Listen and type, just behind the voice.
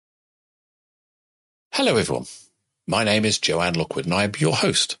Hello everyone, my name is Joanne Lockwood and I am your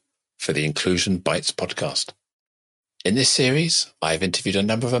host for the Inclusion Bites podcast. In this series, I have interviewed a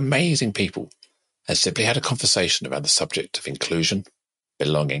number of amazing people and simply had a conversation around the subject of inclusion,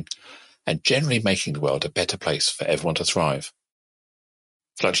 belonging, and generally making the world a better place for everyone to thrive.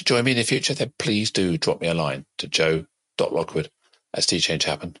 If you'd like to join me in the future, then please do drop me a line to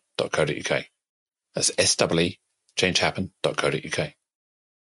joe.lockwood@seechangehappen.co.uk. That's S-E-E changehappen.co.uk.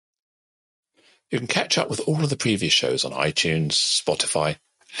 You can catch up with all of the previous shows on iTunes, Spotify,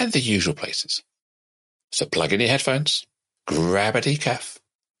 and the usual places. So plug in your headphones, grab a decaf,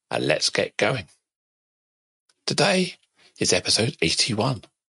 and let's get going. Today is episode 81,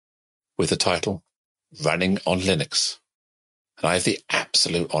 with the title, Running on Linux. And I have the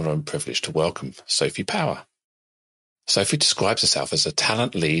absolute honour and privilege to welcome Sophie Power. Sophie describes herself as a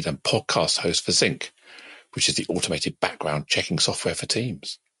talent lead and podcast host for Zinc, which is the automated background checking software for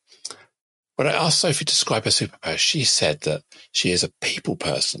Teams. When I asked Sophie to describe her superpower, she said that she is a people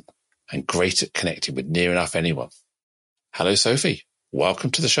person and great at connecting with near enough anyone. Hello, Sophie.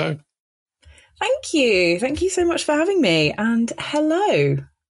 Welcome to the show. Thank you. Thank you so much for having me. And hello.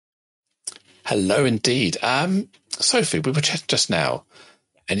 Hello, indeed. Sophie, we were chatting just now,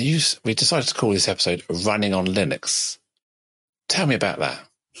 and we decided to call this episode Running on Linux. Tell me about that.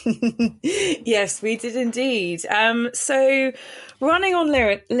 Yes, we did indeed. So running on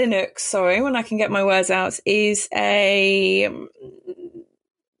Linux, when I can get my words out, is a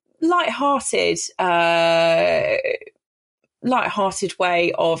light-hearted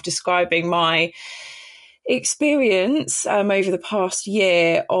way of describing my experience over the past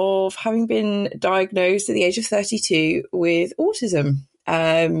year of having been diagnosed at the age of 32 with autism.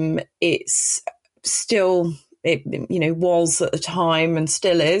 It's still... It was at the time and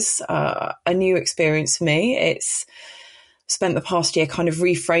still is a new experience for me. It's spent the past year kind of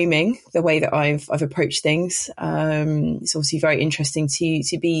reframing the way that I've approached things. It's obviously very interesting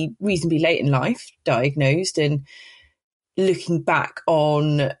to be reasonably late in life diagnosed, and looking back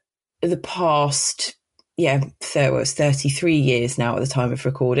on the past, there was 33 years now at the time of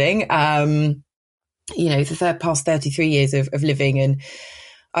recording. The past 33 years of living, and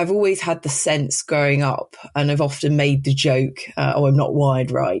I've always had the sense growing up, and I've often made the joke, I'm not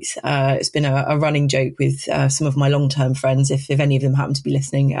wired right. It's been a running joke with some of my long-term friends. If any of them happen to be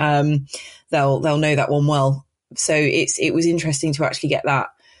listening, they'll know that one well. So it was interesting to actually get that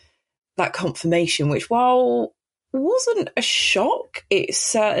confirmation, which, while wasn't a shock, it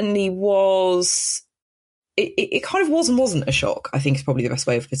certainly was. It kind of was and wasn't a shock, I think is probably the best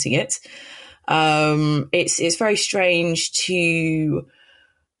way of putting it. It's very strange to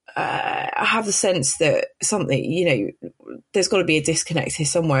I have the sense that something, there's got to be a disconnect here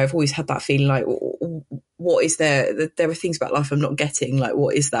somewhere. I've always had that feeling like, what is there? There are things about life I'm not getting. Like,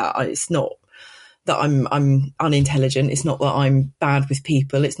 what is that? It's not that I'm unintelligent. It's not that I'm bad with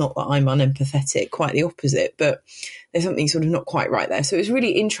people. It's not that I'm unempathetic. Quite the opposite. But there's something sort of not quite right there. So it was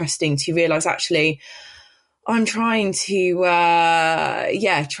really interesting to realise actually I'm trying to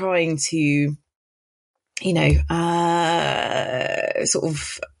sort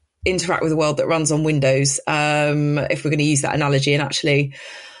of interact with the world that runs on Windows, if we're going to use that analogy. And actually,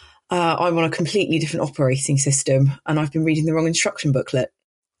 I'm on a completely different operating system, and I've been reading the wrong instruction booklet,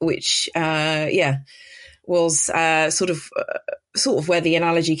 which, was sort of where the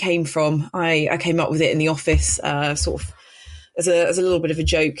analogy came from. I came up with it in the office, sort of as a little bit of a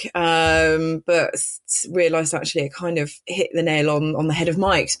joke, but realised actually it kind of hit the nail on the head of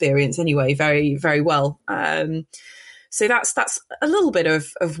my experience anyway, very, very well. So that's a little bit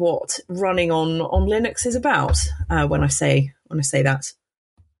of what running on Linux is about, when I say that.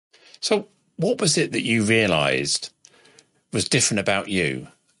 So what was it that you realised was different about you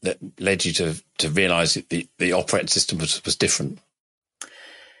that led you to realise that the operating system was different?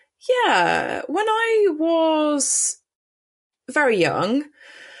 Yeah, when I was very young,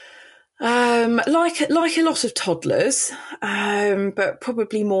 like a lot of toddlers, but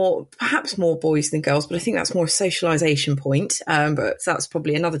probably perhaps more boys than girls, but I think that's more a socialisation point, but that's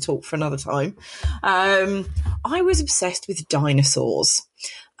probably another talk for another time. I was obsessed with dinosaurs.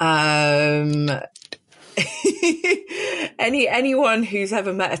 Anyone who's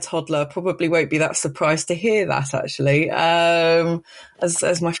ever met a toddler probably won't be that surprised to hear that, actually,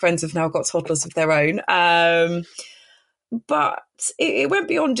 as my friends have now got toddlers of their own. But it went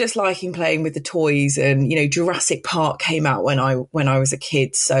beyond just liking playing with the toys, and Jurassic Park came out when I was a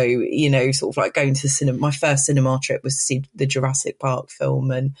kid, so sort of like going to cinema. My first cinema trip was to see the Jurassic Park film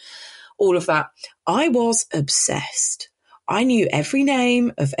and all of that. I was obsessed. I knew every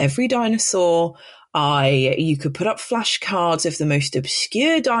name of every dinosaur. You could put up flashcards of the most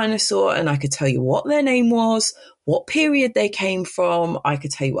obscure dinosaur and I could tell you what their name was, what period they came from. I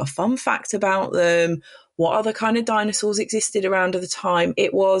could tell you a fun fact about them, what other kind of dinosaurs existed around at the time.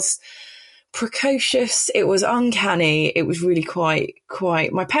 It was precocious. It was uncanny. It was really quite,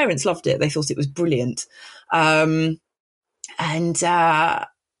 my parents loved it. They thought it was brilliant.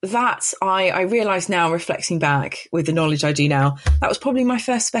 That I realise now, reflecting back with the knowledge I do now, that was probably my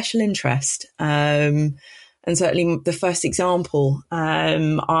first special interest. And certainly the first example.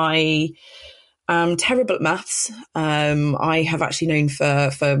 I am terrible at maths. I have actually known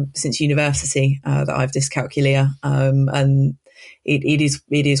for since university that I have dyscalculia, and it is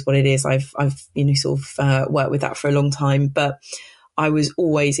what it is. I've sort of worked with that for a long time, but I was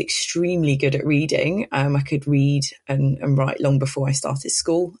always extremely good at reading. I could read and write long before I started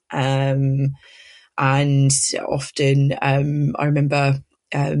school. And often, I remember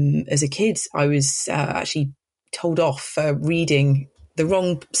as a kid, I was actually told off for reading the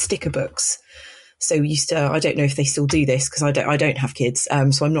wrong sticker books. So we used to, I don't know if they still do this because I don't have kids.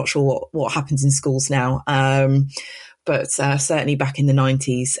 So I'm not sure what happens in schools now. But certainly back in the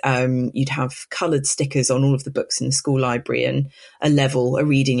 90s, you'd have coloured stickers on all of the books in the school library, and a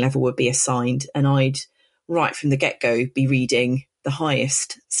reading level would be assigned. And I'd, right from the get-go, be reading the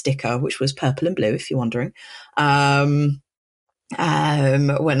highest sticker, which was purple and blue, if you're wondering, when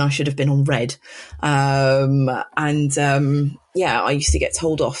I should have been on red. I used to get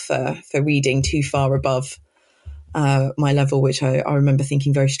told off for reading too far above my level, which I remember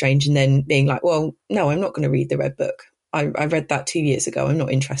thinking very strange, and then being like, well, no, I'm not going to read the red book. I read that 2 years ago. I'm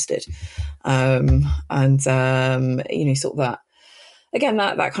not interested. Sort of that, again,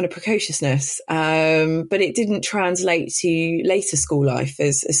 that kind of precociousness. But it didn't translate to later school life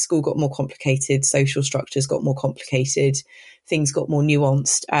as school got more complicated, social structures got more complicated, things got more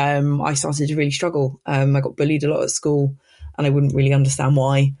nuanced. I started to really struggle. I got bullied a lot at school and I wouldn't really understand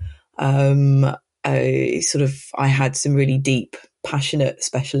why. I had some really deep, passionate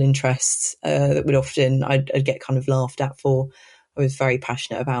special interests that would often I'd get kind of laughed at for. I was very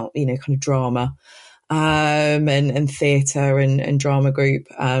passionate about, kind of drama and theatre and drama group.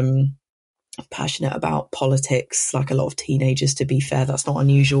 Passionate about politics, like a lot of teenagers, to be fair. That's not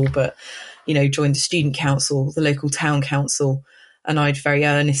unusual, but, joined the student council, the local town council, and I'd very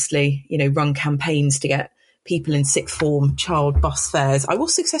earnestly, run campaigns to get people in sixth form child bus fares. I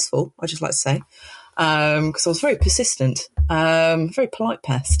was successful, I just like to say, because I was very persistent, very polite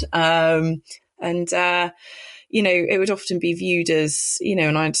pest. It would often be viewed as,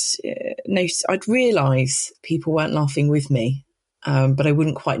 and I'd realise people weren't laughing with me, but I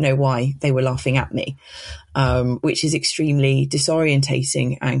wouldn't quite know why they were laughing at me, which is extremely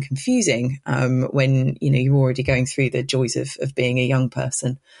disorientating and confusing when, you're already going through the joys of being a young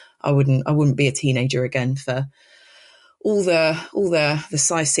person. I wouldn't be a teenager again for all the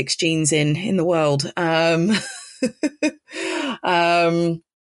size 6 jeans in the world.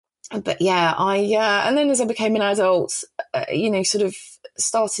 But yeah, and then as I became an adult, sort of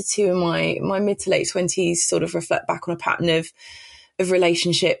started to, in my mid to late 20s, sort of reflect back on a pattern of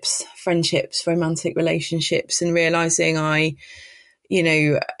relationships, friendships, romantic relationships, and realizing I,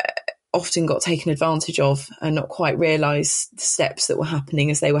 often got taken advantage of and not quite realize the steps that were happening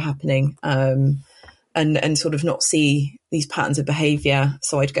as they were happening, and sort of not see these patterns of behavior.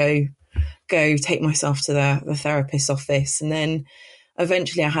 So I'd go take myself to the therapist's office, and then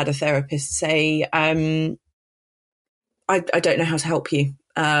eventually I had a therapist say, I don't know how to help you.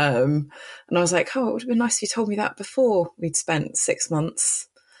 And I was like, oh, it would have been nice if you told me that before we'd spent 6 months,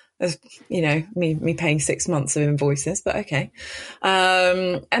 me paying 6 months of invoices, but okay.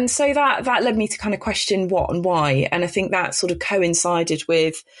 And so that led me to kind of question what and why. And I think that sort of coincided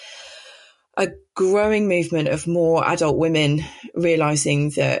with a growing movement of more adult women realizing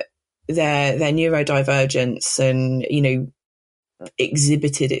that their neurodivergence and,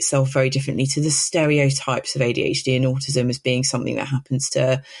 exhibited itself very differently to the stereotypes of ADHD and autism as being something that happens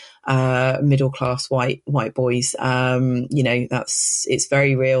to middle-class white boys. It's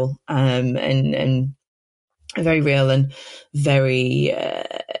very real, and very real and very,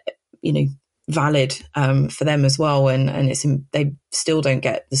 valid for them as well. And they still don't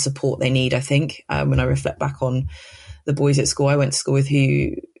get the support they need, I think. When I reflect back on the boys at school I went to school with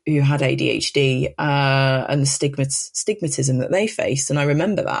who had ADHD, and the stigmatism that they faced. And I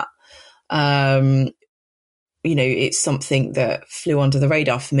remember that, it's something that flew under the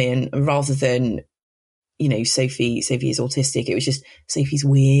radar for me. And rather than, Sophie is autistic, it was just Sophie's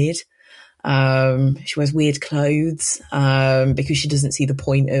weird. She wears weird clothes, because she doesn't see the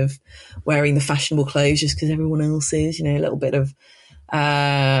point of wearing the fashionable clothes just because everyone else is, a little bit of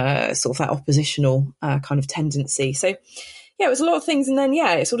sort of that oppositional kind of tendency. So yeah, it was a lot of things. And then,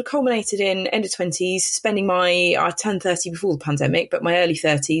 yeah, it sort of culminated in end of 20s, spending I turned 30 before the pandemic, but my early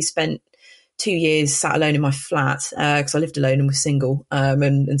 30s spent 2 years sat alone in my flat because I lived alone and was single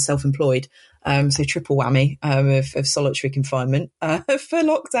and self-employed. So triple whammy of solitary confinement for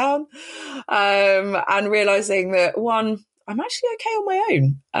lockdown, and realizing that one, I'm actually okay on my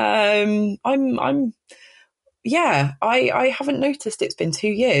own. I haven't noticed it's been 2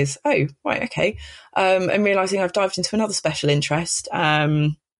 years. Oh, right, okay. And realizing I've dived into another special interest,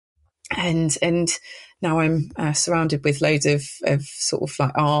 and now I'm surrounded with loads of sort of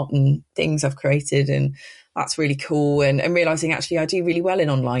like art and things I've created, and that's really cool. And realizing actually I do really well in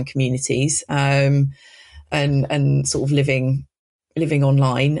online communities, and sort of living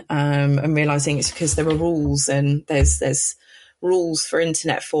online, and realizing it's because there are rules, and there's rules for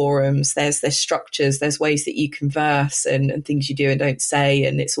internet forums, there's structures, there's ways that you converse, and things you do and don't say,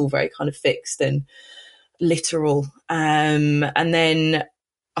 and it's all very kind of fixed and literal. And then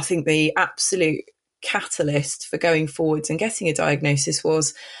I think the absolute catalyst for going forwards and getting a diagnosis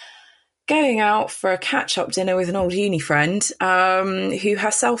was going out for a catch-up dinner with an old uni friend who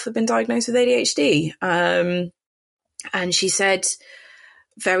herself had been diagnosed with ADHD. And she said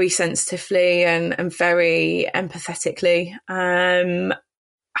very sensitively and very empathetically,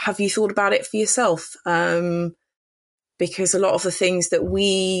 have you thought about it for yourself? Because a lot of the things that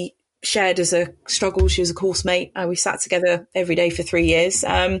we shared as a struggle, she was a course mate, we sat together every day for 3 years.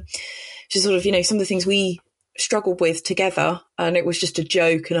 Just sort of, some of the things we struggled with together, and it was just a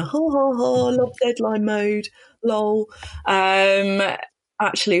joke and a love deadline mode, lol.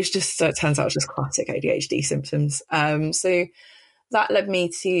 Actually, it was just, it turns out it was just classic ADHD symptoms. So that led me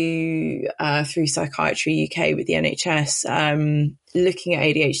to, through Psychiatry UK with the NHS, looking at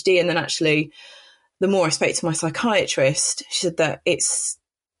ADHD. And then actually, the more I spoke to my psychiatrist, she said that it's,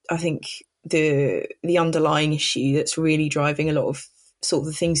 I think, the underlying issue that's really driving a lot of sort of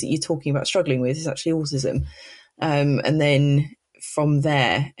the things that you're talking about struggling with is actually autism. And then from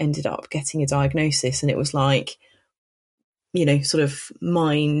there, ended up getting a diagnosis. And it was like, sort of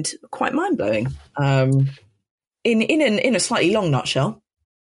quite mind-blowing, in a slightly long nutshell.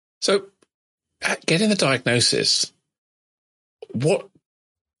 So getting the diagnosis, what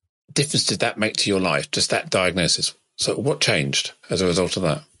difference did that make to your life, just that diagnosis? So what changed as a result of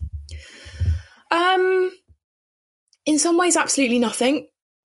that? In some ways, absolutely nothing.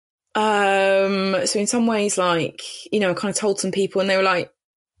 So in some ways, like, I kind of told some people and they were like,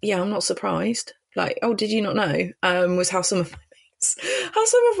 yeah, I'm not surprised. Like, oh, did you not know? Was how some of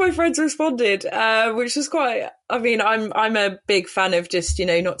my friends responded, which was quite, I mean, I'm a big fan of just,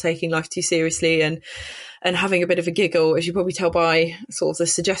 not taking life too seriously and having a bit of a giggle, as you probably tell by sort of the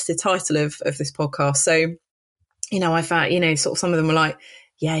suggested title of this podcast. So, I found, sort of some of them were like,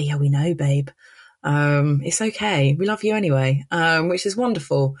 yeah, we know, babe. It's okay. We love you anyway, which is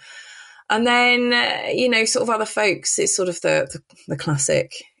wonderful. And then, sort of other folks, it's sort of the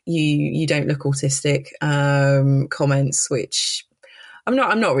classic, you don't look autistic, comments, which I'm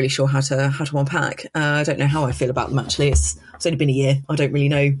not really sure how to unpack. I don't know how I feel about them, actually. It's only been a year. I don't really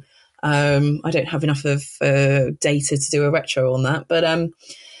know. I don't have enough of data to do a retro on that. But and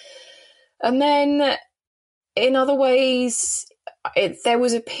then in other ways, there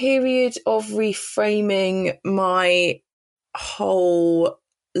was a period of reframing my whole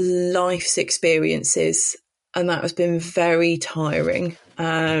life's experiences, and that has been very tiring.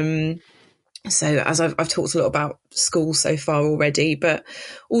 So as I've talked a lot about school so far already, but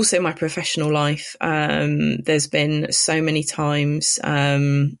also my professional life, there's been so many times,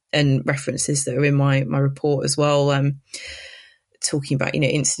 and references that are in my report as well, talking about,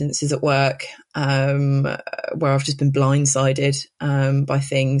 incidences at work, where I've just been blindsided, by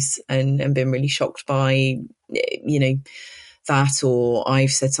things and been really shocked by, that, or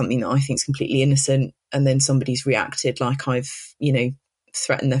I've said something that I think is completely innocent and then somebody's reacted like I've,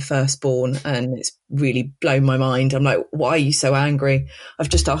 threatened their firstborn, and it's really blown my mind. I'm like, why are you so angry? I've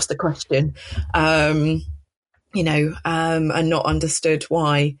just asked a question, and not understood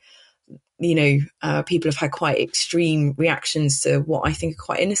why, people have had quite extreme reactions to what I think are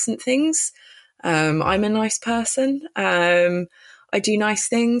quite innocent things. I'm a nice person. I do nice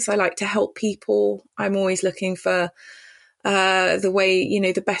things. I like to help people. I'm always looking for the way,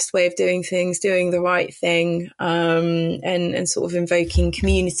 the best way of doing things, doing the right thing, and sort of invoking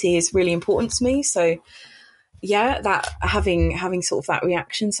community is really important to me. So yeah, that having sort of that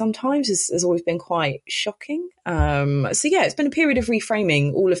reaction sometimes has always been quite shocking. So yeah, it's been a period of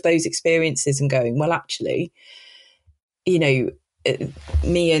reframing all of those experiences and going, well, actually,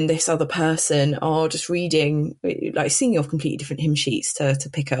 me and this other person are just reading, like singing off completely different hymn sheets to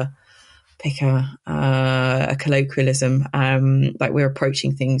pick a colloquialism. Like we're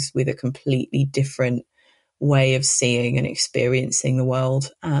approaching things with a completely different way of seeing and experiencing the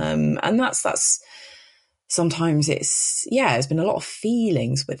world. And that's sometimes there's been a lot of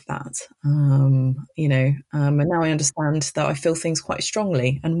feelings with that, and now I understand that I feel things quite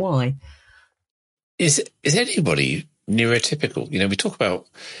strongly and why. Is anybody neurotypical? We talk about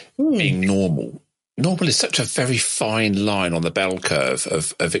being normal. Normal is such a very fine line on the bell curve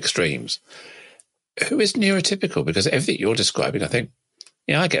of extremes. Who is neurotypical? Because everything you're describing, I think,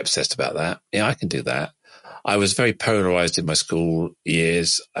 I get obsessed about that. Yeah, I can do that. I was very polarized in my school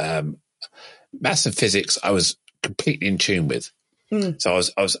years. Maths and physics, I was completely in tune with. So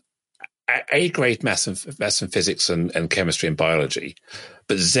I was A grade maths and physics and chemistry and biology,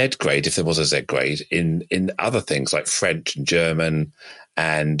 but Z grade, if there was a Z grade, in other things like French and German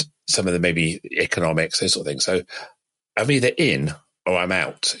and some of the maybe economics, those sort of things. So I'm either in or I'm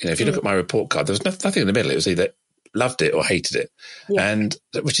out. If you look at my report card, there was nothing in the middle. It was either loved it or hated it. Yeah. And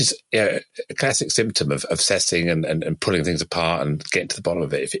which is a classic symptom of obsessing and pulling things apart and getting to the bottom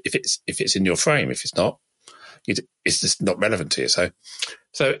of it. If it's in your frame, if it's not, it's just not relevant to you. So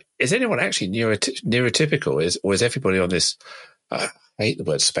is anyone actually neurotypical? Or is everybody on this? I hate the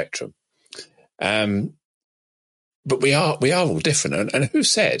word spectrum. But we are all different. And who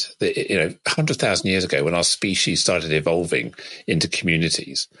said that, 100,000 years ago, when our species started evolving into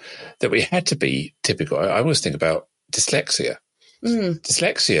communities, that we had to be typical? I always think about dyslexia.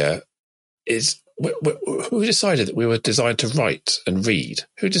 Dyslexia is, who decided that we were designed to write and read?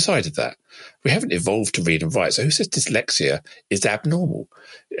 Who decided that? We haven't evolved to read and write. So who says dyslexia is abnormal?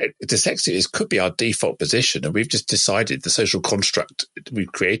 Dyslexia could be our default position, and we've just decided the social construct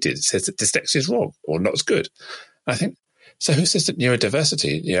we've created says that dyslexia is wrong or not as good. I think so. Who says that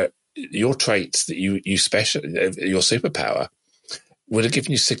neurodiversity, your traits that you special, your superpower, would have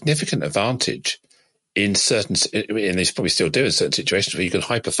given you significant advantage in certain, and they probably still do in certain situations where you can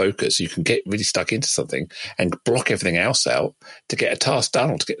hyper focus, you can get really stuck into something and block everything else out to get a task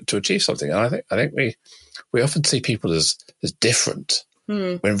done or to achieve something. And I think we often see people as different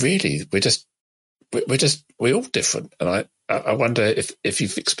when really we're all different. And I wonder if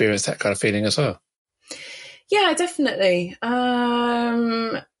you've experienced that kind of feeling as well. Yeah, definitely.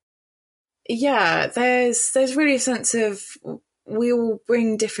 There's really a sense of we all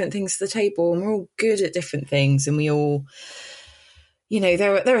bring different things to the table and we're all good at different things, and we all,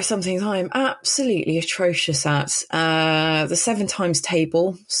 there are some things I'm absolutely atrocious at. The 7 times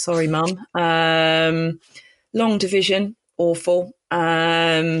table, sorry, Mum. Long division, awful.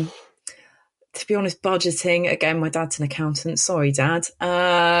 To be honest, budgeting, again, my dad's an accountant. Sorry, Dad.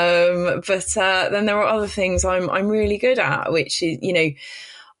 But then there are other things I'm really good at, which is,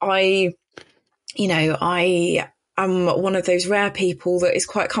 I am one of those rare people that is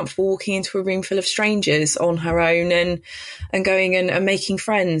quite comfortable walking into a room full of strangers on her own and going and making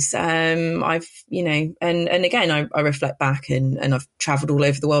friends. I've, and again, I reflect back and I've traveled all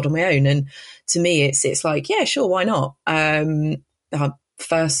over the world on my own. And to me, it's like, yeah, sure, why not? Our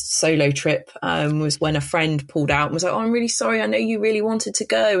first solo trip was when a friend pulled out and was like, oh, I'm really sorry, I know you really wanted to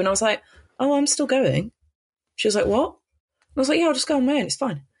go. And I was like, oh, I'm still going. She was like, what? And I was like, yeah, I'll just go on my own, it's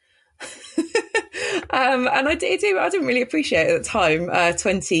fine. And I didn't really appreciate it at the time,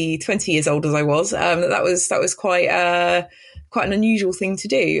 20 years old as I was, that was quite an unusual thing to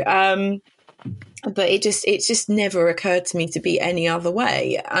do. But it just never occurred to me to be any other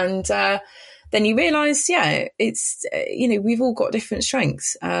way. And then you realise, it's, we've all got different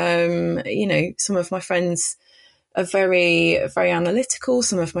strengths. Some of my friends are very, very analytical.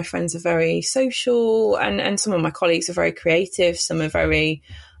 Some of my friends are very social, and some of my colleagues are very creative. Some are very,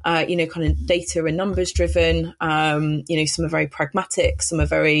 kind of data and numbers driven. Some are very pragmatic. Some are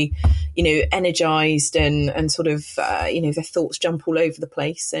very, energized and sort of, their thoughts jump all over the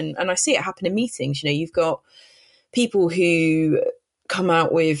place. And I see it happen in meetings. You've got people who come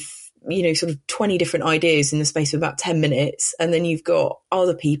out with, sort of 20 different ideas in the space of about 10 minutes. And then you've got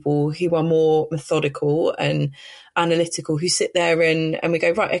other people who are more methodical and analytical, who sit there and we go,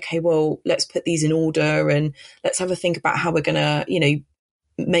 right, okay, well, let's put these in order and let's have a think about how we're going to,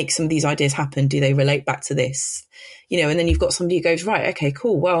 make some of these ideas happen. Do they relate back to this? And then you've got somebody who goes, right, okay,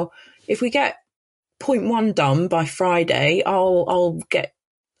 cool. Well, if we get point 1 done by Friday, I'll get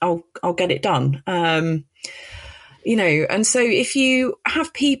it done. And so if you have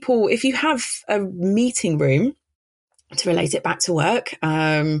a meeting room to relate it back to work.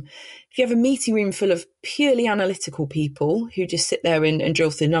 If you have a meeting room full of purely analytical people who just sit there and drill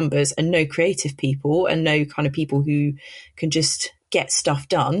through numbers, and no creative people and no kind of people who can just get stuff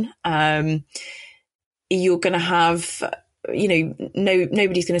done, you're going to have,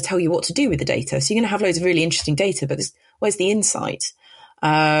 nobody's going to tell you what to do with the data. So you're going to have loads of really interesting data, but where's the insight?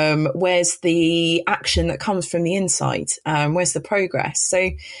 Where's the action that comes from the insight? Where's the progress?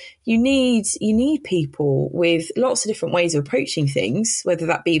 So you need people with lots of different ways of approaching things, whether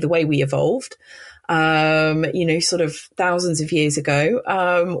that be the way we evolved, sort of thousands of years ago,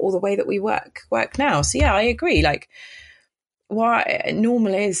 or the way that we work now. So yeah, I agree. Like, why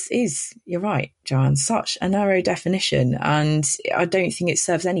normal is you're right, Joanne, such a narrow definition, and I don't think it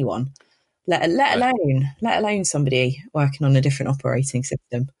serves anyone. Let alone somebody working on a different operating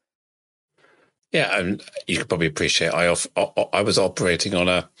system. Yeah, and you could probably appreciate I was operating on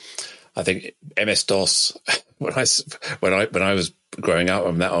I think MS DOS when I was growing up.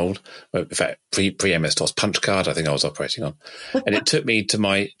 I'm that old. In fact, pre MS DOS punch card, I think I was operating on, and it took me to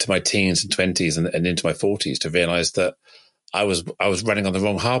my teens and 20s and into my 40s to realise that I was running on the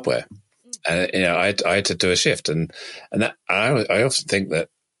wrong hardware, and I had to do a shift, and that I often think that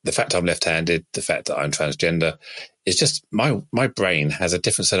the fact I'm left-handed, the fact that I'm transgender, is just my brain has a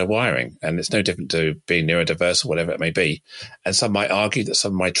different set of wiring, and it's no different to being neurodiverse or whatever it may be. And some might argue that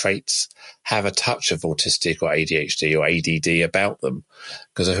some of my traits have a touch of autistic or ADHD or ADD about them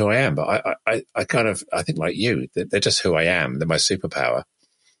because of who I am. But I think like you, they're just who I am. They're my superpower.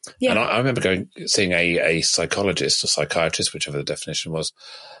 Yeah. And I remember seeing a psychologist or psychiatrist, whichever the definition was,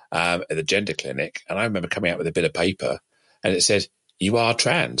 at the gender clinic. And I remember coming out with a bit of paper and it said, "You are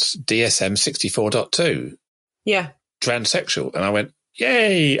trans, DSM 64.2. Yeah. Transsexual." And I went,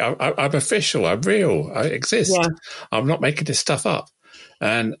 yay, I'm official. I'm real. I exist. Yeah. I'm not making this stuff up.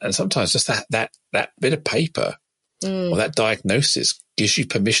 And sometimes just that bit of paper or that diagnosis gives you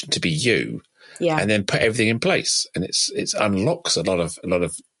permission to be you. Yeah. And then put everything in place. And it unlocks a lot of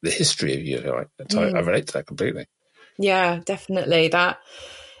the history of you. Right? So I relate to that completely. Yeah, definitely.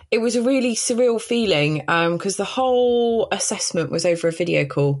 It was a really surreal feeling because the whole assessment was over a video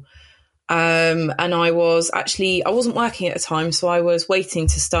call. And I wasn't working at the time, so I was waiting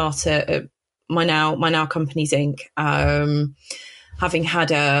to start at my now company's Inc. Having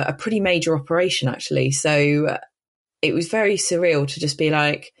had a pretty major operation, actually. So it was very surreal to just be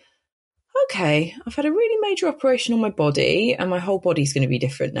like, okay, I've had a really major operation on my body and my whole body's going to be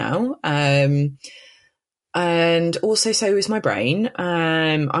different now. And also, so is my brain.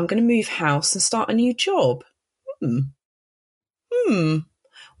 I'm going to move house and start a new job.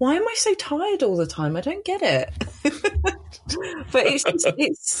 Why am I so tired all the time? I don't get it. But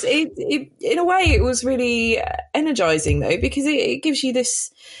it's in a way, it was really energizing though, because it gives you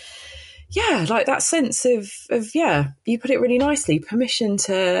this, like that sense of you put it really nicely, permission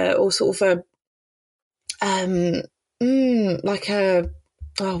to, or sort of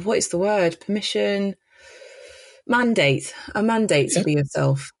what is the word? Permission, mandate to be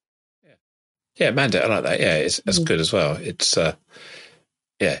yourself. Yeah, mandate. I like that. Yeah, that's good as well. It's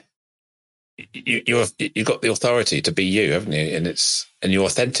you've got the authority to be you, haven't you? And you're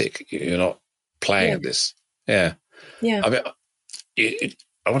authentic. You're not playing at this. Yeah. I mean,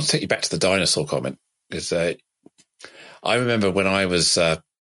 I want to take you back to the dinosaur comment because I remember when I was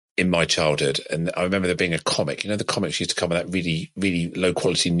in my childhood, and I remember there being a comic. The comics used to come in that really, really low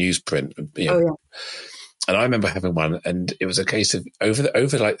quality newsprint. And I remember having one, and it was a case of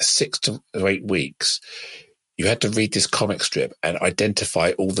over like 6 to 8 weeks, you had to read this comic strip and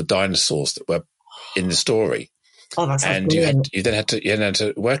identify all the dinosaurs that were in the story. Oh, that's and you then had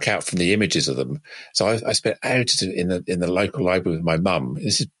to work out from the images of them. So I spent hours in the local library with my mum.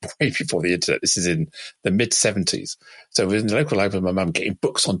 This is way before the internet. This is in the mid 70s. So we were in the local library with my mum, getting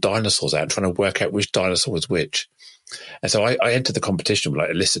books on dinosaurs out, trying to work out which dinosaur was which. And so I entered the competition with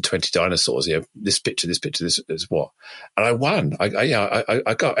like a list of 20 dinosaurs. This picture, this is what, and I won.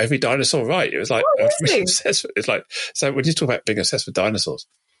 I got every dinosaur right. It was like I was really obsessed with, it's like, so when you talk about being obsessed with dinosaurs,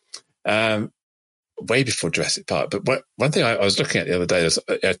 way before Jurassic Park. But one thing I was looking at the other day, there's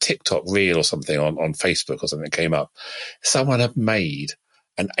a TikTok reel or something on Facebook or something that came up. Someone had made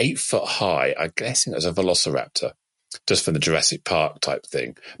an 8 foot high, I'm guessing it was a velociraptor, just from the Jurassic Park type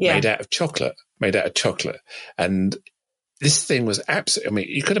thing, made out of chocolate. And this thing was absolutely, I mean,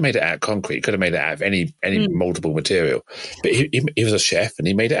 you could have made it out of concrete, you could have made it out of any moldable material, but he was a chef and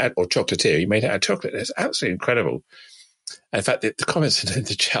he made it out, or chocolatier, he made it out of chocolate. It's absolutely incredible. And in fact, the comments in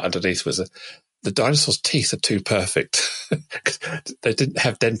the chat underneath was the dinosaurs' teeth are too perfect. They didn't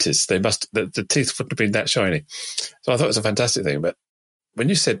have dentists. The teeth wouldn't have been that shiny. So I thought it was a fantastic thing. But when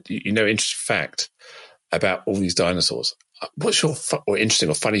you said, interesting fact, about all these dinosaurs. What's your or interesting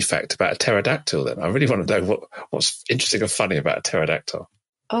or funny fact about a pterodactyl then? I really want to know what's interesting or funny about a pterodactyl.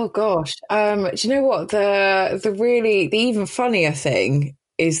 Oh gosh. Do you know what? The even funnier thing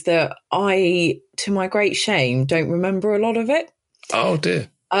is that I, to my great shame, don't remember a lot of it. Oh dear.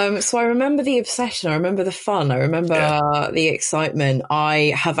 So I remember the obsession, I remember the fun, I remember the excitement.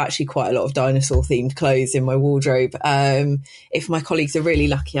 I have actually quite a lot of dinosaur themed clothes in my wardrobe. If my colleagues are really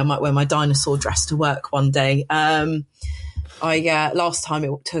lucky, I might wear my dinosaur dress to work one day. Last time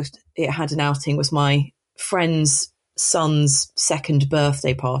it had an outing was my friend's son's second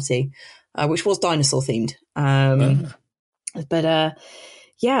birthday party, which was dinosaur themed. But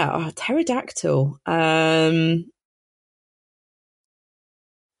pterodactyl.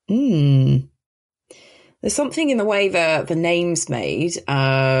 There's something in the way that the name's made. So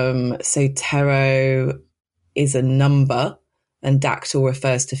ptero is a number and dactyl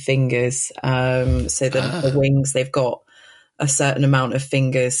refers to fingers. So the wings, they've got a certain amount of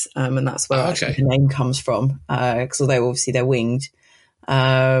fingers, and that's where the name comes from. Because although obviously they're winged, they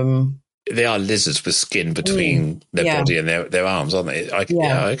are lizards with skin between their body and their arms, aren't they?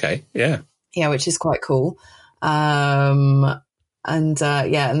 Yeah, which is quite cool. And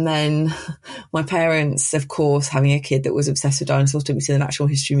then my parents, of course, having a kid that was obsessed with dinosaurs, took me to the Natural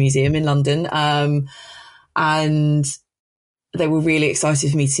History Museum in London. And they were really excited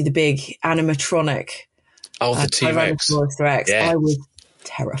for me to see the big animatronic. Oh, the T-Rex. Rex. Yeah. I was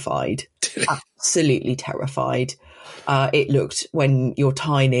terrified, absolutely terrified. It looked, when you're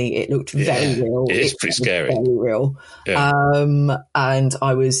tiny, it looked very real. It is pretty scary. Very real. Yeah. And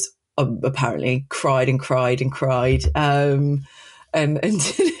I was apparently cried and cried and cried. And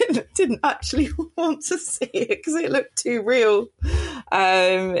didn't actually want to see it because it looked too real.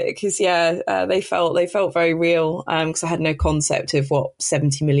 They felt very real. Because I had no concept of what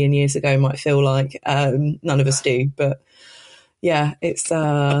 70 million years ago might feel like. None of us do, but yeah, it's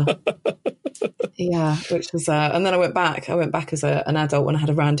which was. And then I went back as an adult when I had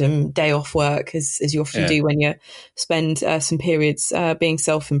a random day off work, as you often do when you spend some periods being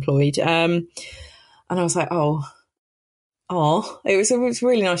self-employed. And I was like, it was a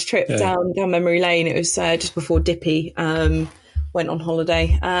really nice trip down memory lane. It was just before Dippy went on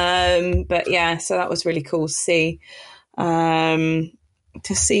holiday. So that was really cool to see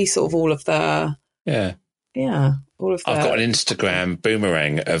sort of all of the all of the. I've got an Instagram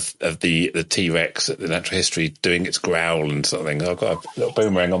boomerang of the T-Rex at the Natural History doing its growl and something. I've got a little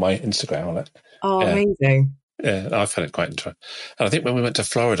boomerang on my Instagram on it. Oh, amazing! Yeah, I found it quite interesting. And I think when we went to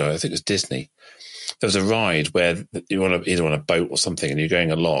Florida, I think it was Disney, there was a ride where you want to either on a boat or something, and you're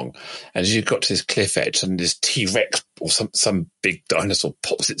going along, and as you got to this cliff edge, and this T-Rex or some big dinosaur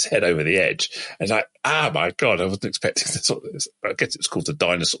pops its head over the edge, and it's like, my God, I wasn't expecting this. I guess it was called the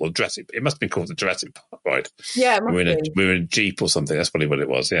dinosaur Jurassic. It must have been called the Jurassic Park ride. Yeah, we were in a Jeep or something. That's probably what it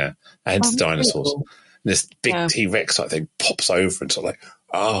was. Yeah, and the dinosaurs. Cool. And this big T-Rex type thing pops over and sort of like,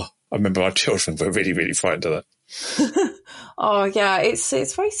 I remember our children were really, really frightened of that. Oh yeah,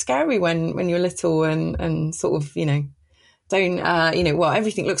 it's very scary when you're little and sort of don't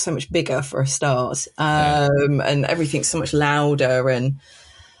everything looks so much bigger for a start, and everything's so much louder and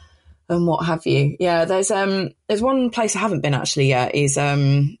what have you. Yeah, there's one place I haven't been actually yet is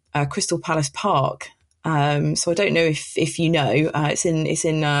Crystal Palace Park. So I don't know if you know, it's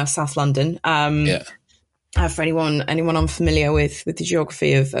in South London. For anyone unfamiliar with the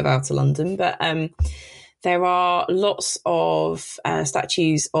geography of outer London, but there are lots of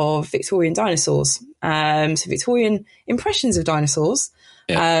statues of Victorian dinosaurs. So Victorian impressions of dinosaurs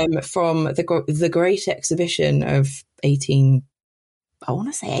from the Great Exhibition of 88,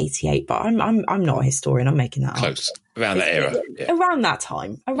 but I'm not a historian. I'm making that close around that era, around that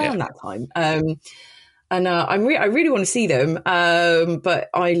time. And I really want to see them, but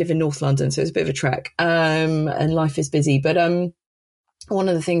I live in North London, so it's a bit of a trek, and life is busy. But one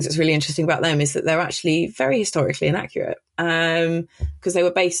of the things that's really interesting about them is that they're actually very historically inaccurate, because they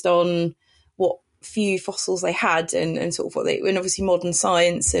were based on what few fossils they had and sort of and obviously modern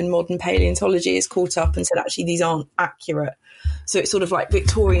science and modern paleontology has caught up and said, actually, these aren't accurate. So it's sort of like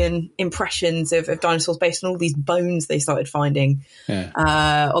Victorian impressions of dinosaurs based on all these bones they started finding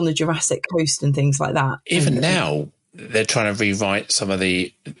on the Jurassic coast and things like that. Even now, they're trying to rewrite some of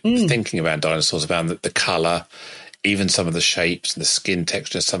the thinking about dinosaurs, about the colour, even some of the shapes and the skin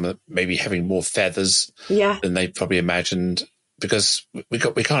texture, some of maybe having more feathers than they probably imagined, because we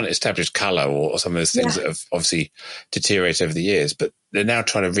can't establish colour or some of those things that have obviously deteriorated over the years. But they're now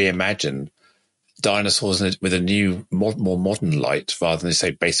trying to reimagine dinosaurs with a new, more modern light, rather than, say,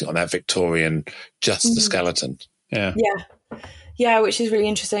 basing it on that Victorian, just the skeleton. Yeah, Yeah, which is really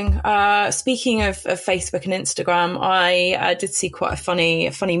interesting. Speaking of Facebook and Instagram, I did see quite a funny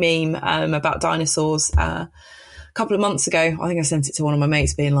meme about dinosaurs a couple of months ago. I think I sent it to one of my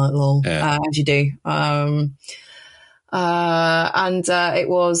mates, being like, "Lol," as you do. And it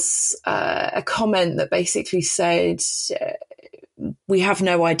was a comment that basically said, we have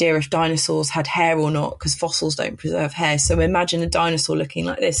no idea if dinosaurs had hair or not because fossils don't preserve hair. So imagine a dinosaur looking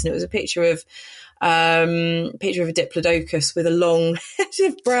like this. And it was a picture of a diplodocus with a long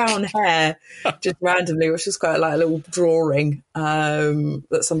brown hair, just randomly, which was quite like a little drawing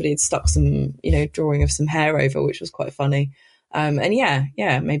that somebody had stuck some, drawing of some hair over, which was quite funny. And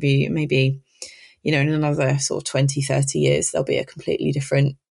maybe, in another sort of 20, 30 years, there'll be a completely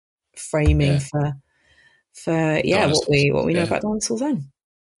different framing for what we know about dinosaurs then.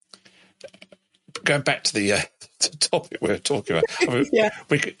 Going back to the topic we were talking about,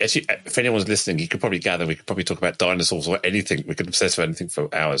 we could, actually, if anyone's listening, you could probably gather we could probably talk about dinosaurs or anything. We could obsess with anything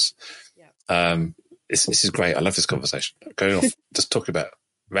for hours. Yeah. This is great. I love this conversation. Going off, just talking about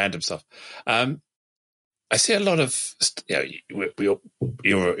random stuff. I see a lot of,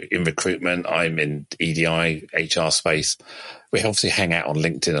 you're in recruitment. I'm in EDI, HR space. We obviously hang out on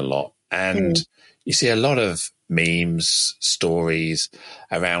LinkedIn a lot, and you see a lot of memes, stories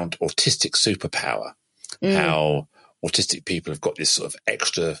around autistic superpower, how autistic people have got this sort of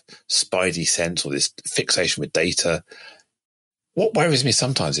extra spidey sense or this fixation with data. What worries me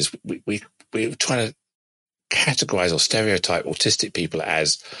sometimes is we're trying to categorize or stereotype autistic people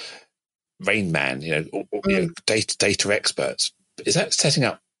as Rain Man, data experts. Is that setting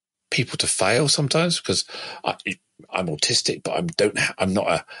up people to fail sometimes? Because I'm autistic, but I'm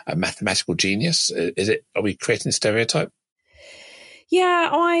not a mathematical genius. Is it? Are we creating a stereotype? Yeah,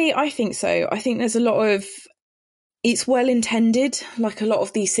 I think so. I think there's a lot of, it's well intended, like a lot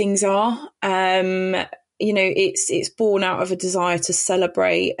of these things are. It's born out of a desire to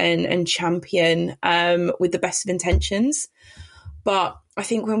celebrate and champion with the best of intentions. But I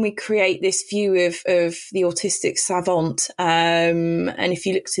think when we create this view of the autistic savant, and if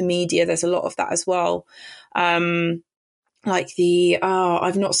you look to media, there's a lot of that as well. Like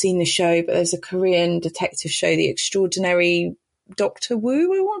I've not seen the show, but there's a Korean detective show, The Extraordinary Dr.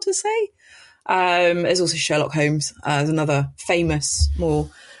 Wu, I want to say. There's also Sherlock Holmes. There's another famous, more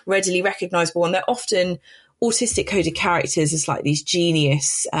readily recognisable one. They're often autistic coded characters as like these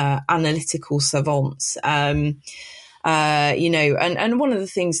genius, analytical savants. And one of the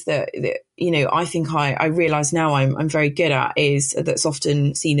things that I think I realise now I'm very good at is that's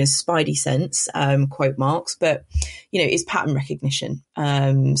often seen as spidey sense, quote marks, but, is pattern recognition.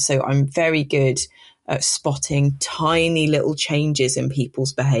 So I'm very good at spotting tiny little changes in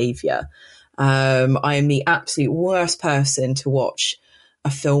people's behaviour. I am the absolute worst person to watch a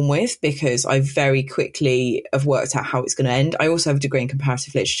film with because I very quickly have worked out how it's going to end. I also have a degree in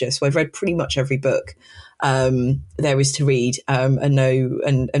comparative literature, so I've read pretty much every book there is to read,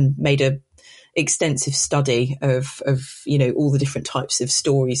 and made a extensive study of all the different types of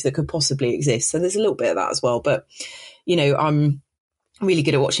stories that could possibly exist. So there's a little bit of that as well. But I'm really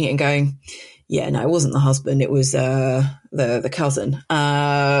good at watching it and going, yeah, no, it wasn't the husband, it was the cousin.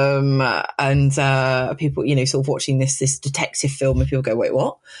 And people, sort of watching this detective film, and people go, wait,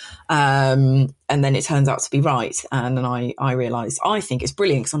 what? And then it turns out to be right. And then I realised I think it's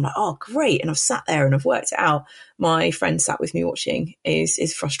brilliant because I'm like, oh, great. And I've sat there and I've worked it out. My friend sat with me watching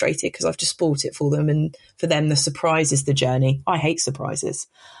is frustrated because I've just spoiled it for them. And for them, the surprise is the journey. I hate surprises.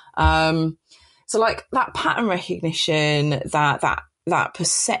 So like that pattern recognition, that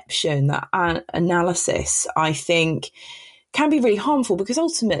perception, that analysis, I think can be really harmful because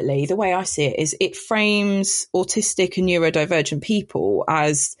ultimately the way I see it is it frames autistic and neurodivergent people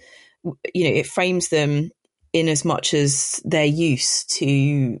as, it frames them in as much as they're used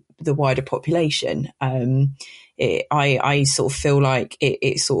to the wider population. I sort of feel like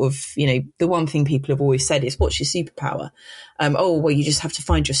it sort of, the one thing people have always said is, what's your superpower? You just have to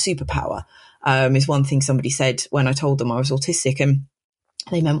find your superpower, is one thing somebody said when I told them I was autistic, and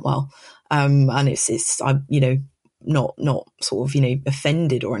they meant well. And it's I'm, not sort of,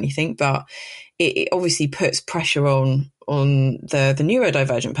 offended or anything, but it obviously puts pressure on the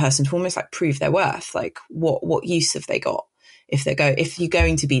neurodivergent person to almost like prove their worth. Like what use have they got? If you're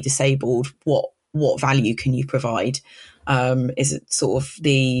going to be disabled, what value can you provide? Is it sort of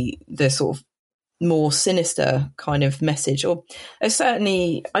the sort of more sinister kind of message? Or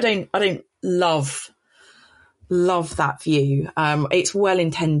certainly I don't love that view. It's well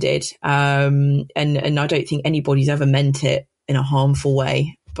intended, and I don't think anybody's ever meant it in a harmful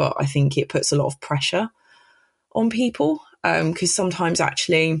way, but I think it puts a lot of pressure on people, because sometimes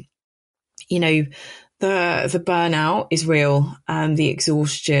actually, the burnout is real, the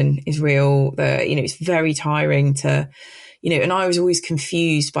exhaustion is real. It's very tiring to, and I was always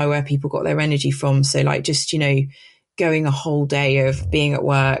confused by where people got their energy from. So like just, going a whole day of being at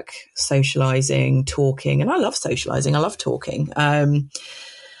work, socializing, talking, and I love socializing. I love talking. And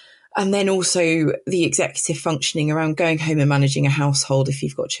then also the executive functioning around going home and managing a household. If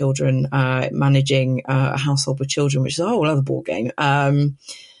you've got children, managing a household with children, which is a whole other ball game. And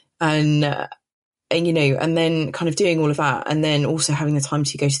then kind of doing all of that, and then also having the time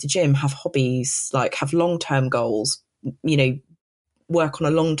to go to the gym, have hobbies, like have long-term goals, work on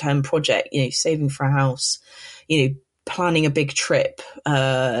a long-term project, saving for a house, planning a big trip,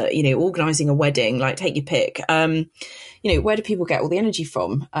 organising a wedding, like take your pick. Where do people get all the energy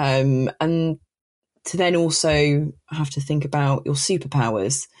from? And to then also have to think about your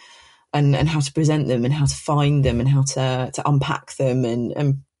superpowers and how to present them and how to find them and how to unpack them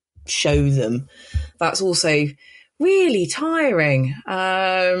and show them. That's also really tiring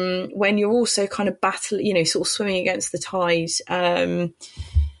when you're also kind of battling, sort of swimming against the tide.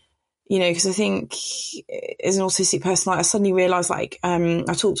 Because I think as an autistic person, I suddenly realised, I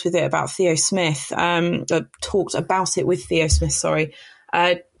talked about Theo Smith. I talked about it with Theo Smith,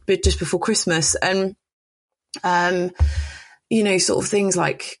 but just before Christmas, and sort of things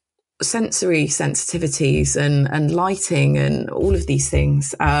like sensory sensitivities and lighting and all of these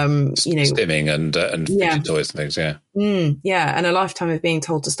things. Stimming and fidget toys and things, and a lifetime of being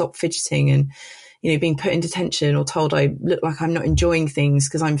told to stop fidgeting and being put in detention or told I look like I'm not enjoying things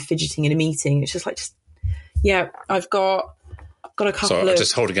because I'm fidgeting in a meeting. It's just I've got a couple I'm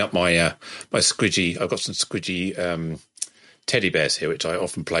just holding up my my squidgy. I've got some squidgy teddy bears here, which I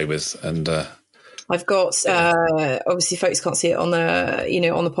often play with, and I've got obviously folks can't see it on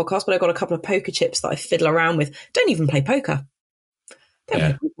the on the podcast, but I've got a couple of poker chips that I fiddle around with. Don't even play poker.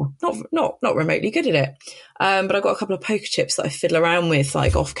 Not remotely good at it. But I've got a couple of poker chips that I fiddle around with,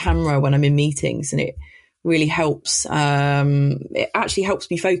 like off camera when I'm in meetings, and it really helps. It actually helps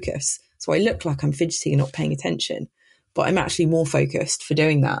me focus. So I look like I'm fidgeting and not paying attention, but I'm actually more focused for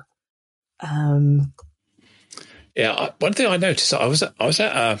doing that. One thing I noticed, I was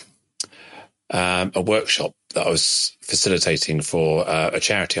at a workshop that I was facilitating for a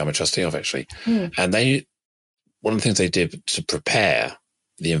charity I'm a trustee of, actually, and one of the things they did to prepare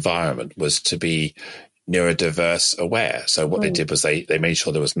the environment was to be neurodiverse aware. So what they did was they made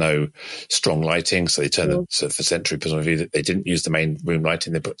sure there was no strong lighting. So they turned for sensory point of view that they didn't use the main room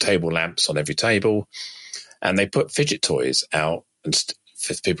lighting. They put table lamps on every table, and they put fidget toys out and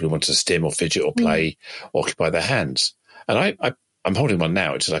for people who wanted to stim or fidget or play, occupy their hands. And I'm holding one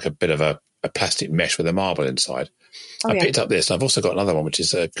now, which is like a bit of a plastic mesh with a marble inside. I picked up this, and I've also got another one, which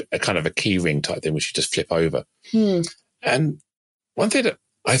is a kind of a key ring type thing, which you just flip over. And one thing that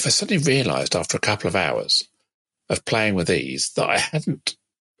I suddenly realised after a couple of hours of playing with these that I hadn't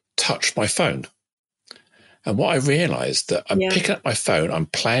touched my phone. And what I realised that I'm picking up my phone, I'm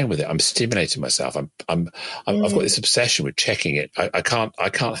playing with it, I'm stimulating myself. I've got this obsession with checking it. I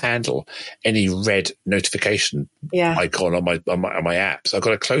can't handle any red notification icon on my apps. I've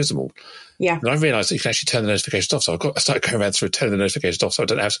got to close them all. Yeah. And I realised that you can actually turn the notifications off. So I started going around through turning the notifications off so I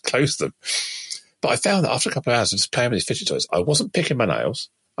don't have to close them. But I found that after a couple of hours of just playing with these fidget toys, I wasn't picking my nails.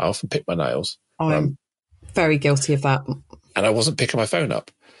 I often pick my nails. I'm very guilty of that. And I wasn't picking my phone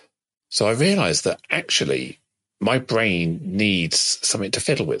up. So I realised that actually my brain needs something to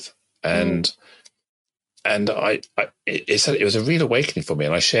fiddle with. And it was a real awakening for me.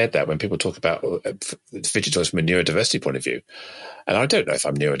 And I shared that when people talk about fidget toys from a neurodiversity point of view. And I don't know if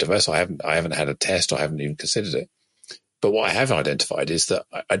I'm neurodiverse. I haven't had a test. I haven't even considered it. But what I have identified is that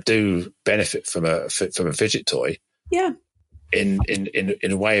I do benefit from a fidget toy. Yeah. In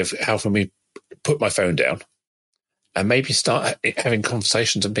a way of helping me put my phone down and maybe start having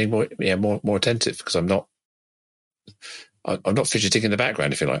conversations and being more attentive, because I'm not fidgeting in the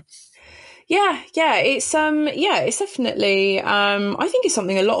background, if you like. Yeah, it's definitely. I think it's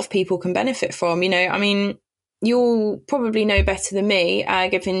something a lot of people can benefit from. I mean, you'll probably know better than me,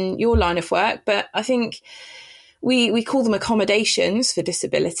 given your line of work, but I think we call them accommodations for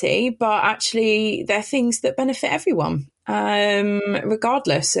disability, but actually they're things that benefit everyone,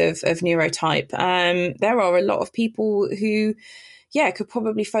 regardless of neurotype. There are a lot of people who, could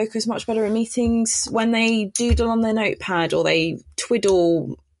probably focus much better in meetings when they doodle on their notepad or they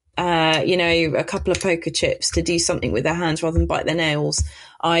twiddle, a couple of poker chips to do something with their hands rather than bite their nails.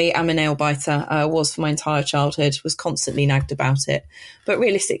 I am a nail biter. I was for my entire childhood, was constantly nagged about it. But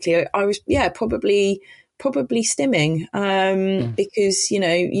realistically, I was, probably stimming, because,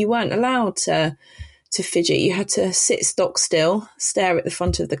 you weren't allowed to to fidget, you had to sit stock still, stare at the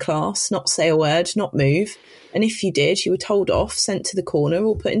front of the class, not say a word, not move. And if you did, you were told off, sent to the corner,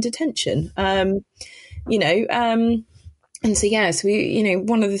 or put in detention. And so, so we,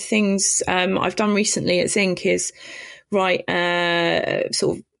 one of the things I've done recently at Zinc is write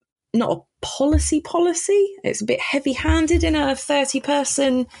sort of not a policy. It's a bit heavy-handed in a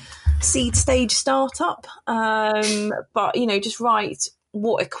 30-person seed stage startup. But, just write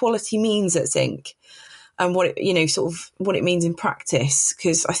what equality means at Zinc and what it, sort of what it means in practice.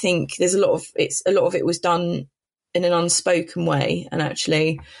 Because I think there's a lot of it was done in an unspoken way. And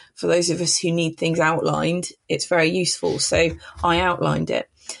actually, for those of us who need things outlined, it's very useful. So I outlined it.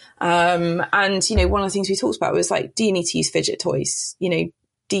 And, one of the things we talked about was like, do you need to use fidget toys?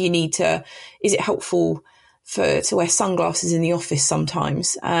 Do you need to, is it helpful to wear sunglasses in the office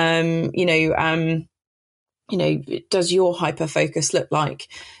sometimes? Does your hyper focus look like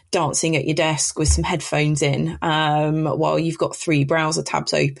dancing at your desk with some headphones in while you've got 3 browser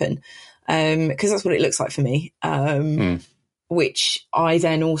tabs open? Because that's what it looks like for me, which I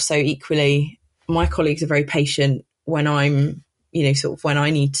then also equally, my colleagues are very patient when I'm, sort of when I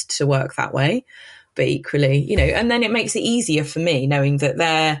need to work that way, but equally, and then it makes it easier for me knowing that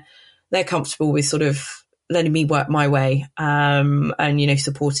they're comfortable with sort of letting me work my way, and,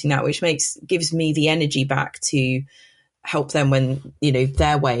 supporting that, which gives me the energy back to help them when,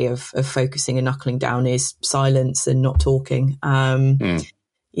 their way of focusing and knuckling down is silence and not talking.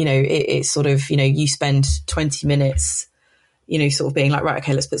 It's sort of, you spend 20 minutes, sort of being like, right,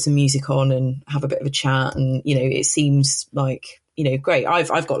 okay, let's put some music on and have a bit of a chat. And, it seems like, great.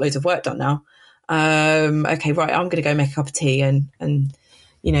 I've got loads of work done now. Okay, right. I'm going to go make a cup of tea and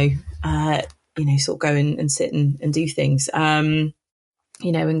sort of go and sit and do things. And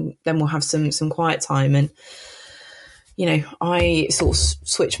then we'll have some quiet time. And, I sort of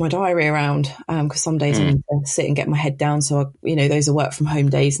switch my diary around because some days I need to sit and get my head down. So, those are work from home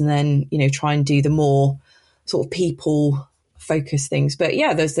days, and then, try and do the more sort of people focus things. But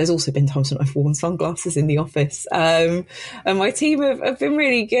yeah, there's also been times when I've worn sunglasses in the office. And my team have been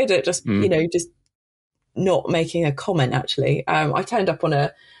really good at just, just not making a comment, actually. I turned up on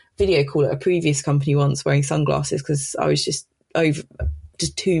a video call at a previous company once wearing sunglasses because I was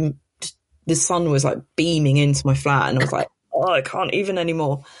the sun was like beaming into my flat and I was like, oh, I can't even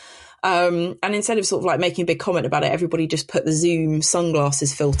anymore. And instead of sort of like making a big comment about it, everybody just put the Zoom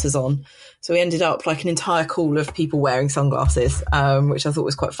sunglasses filters on. So we ended up like an entire call of people wearing sunglasses, which I thought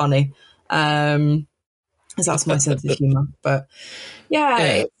was quite funny. As that's my sense of humour. But yeah.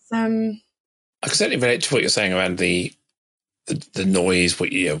 It's, I can certainly relate to what you're saying around the noise, where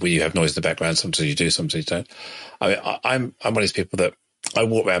you have noise in the background. Sometimes you do, sometimes you don't. I mean, I'm one of these people that I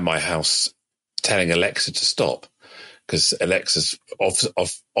walk around my house telling Alexa to stop because Alexa's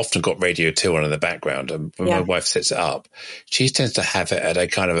often got Radio 2 on in the background. And when my wife sets it up, she tends to have it at a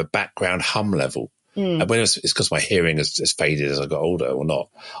kind of a background hum level. And when it's because my hearing has faded as I got older or not,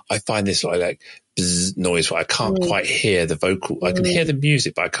 I find this like bzz noise where I can't quite hear the vocal. I can hear the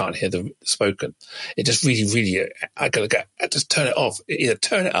music, but I can't hear the spoken. It just really, I just turn it off. Either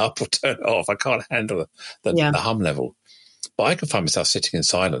turn it up or turn it off. I can't handle the hum level. But I can find myself sitting in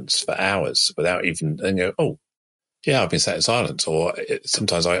silence for hours without even, and go, oh, yeah, I've been sat in silence. Or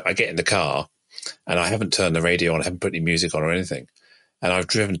sometimes I get in the car and I haven't turned the radio on, I haven't put any music on or anything. And I've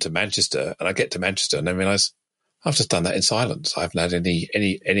driven to Manchester and I get to Manchester and then realise I've just done that in silence. I haven't had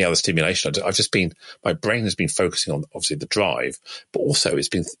any other stimulation. I've just been, my brain has been focusing on obviously the drive, but also it's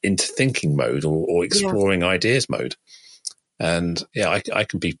been into thinking mode or exploring ideas mode. And I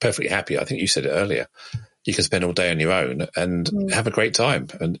can be perfectly happy. I think you said it earlier. You can spend all day on your own and have a great time,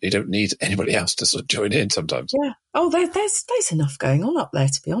 and you don't need anybody else to sort of join in sometimes. Yeah. Oh, there's enough going on up there,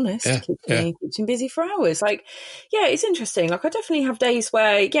 to be honest. Keeps me busy for hours. Like, yeah, it's interesting. Like, I definitely have days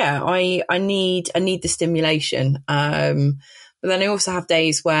where, I need the stimulation. But then I also have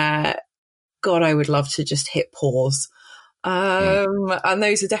days where, God, I would love to just hit pause. And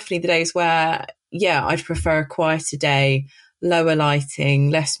those are definitely the days where, I'd prefer a quieter day, lower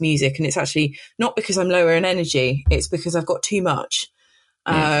lighting, less music. And it's actually not because I'm lower in energy, it's because I've got too much.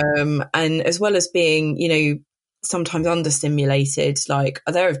 And as well as being, sometimes understimulated, like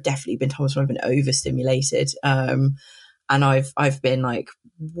there have definitely been times when I've been overstimulated. And I've been like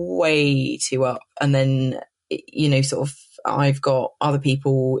way too up. And then, sort of, I've got other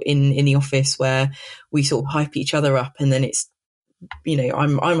people in the office where we sort of hype each other up, and then it's,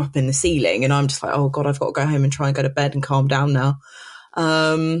 I'm up in the ceiling and I'm just like, oh God, I've got to go home and try and go to bed and calm down now.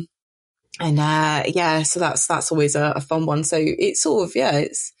 So that's always a fun one. So it's sort of,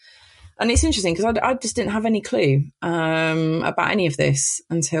 it's interesting because I just didn't have any clue about any of this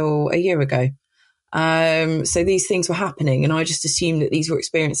until a year ago. So these things were happening, and I just assumed that these were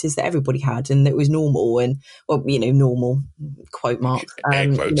experiences that everybody had, and that it was normal, and, well, normal, quote marks,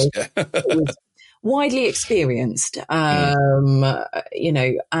 Air quotes, yeah. it was widely experienced, and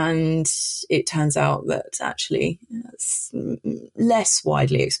it turns out that actually it's less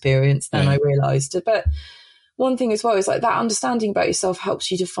widely experienced than I realised. But one thing as well is like that understanding about yourself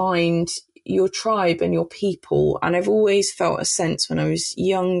helps you to find your tribe and your people. And I've always felt a sense when I was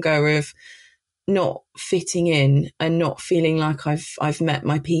younger of not fitting in and not feeling like I've met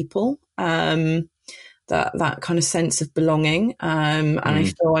my people. That kind of sense of belonging. And I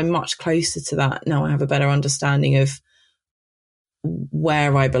feel I'm much closer to that now. I have a better understanding of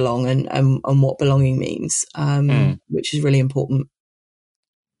where I belong and what belonging means, which is really important.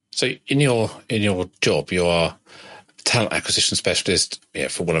 So in your job, you are a talent acquisition specialist.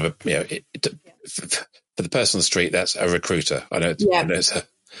 For one of a, for the person on the street, that's a recruiter. I know it's a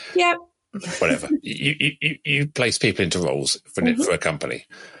whatever. You place people into roles for a company.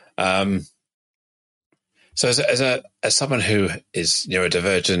 So as someone who is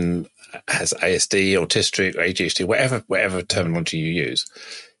neurodivergent, has ASD, autistic, or ADHD, whatever terminology you use,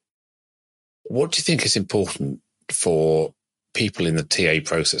 what do you think is important for people in the TA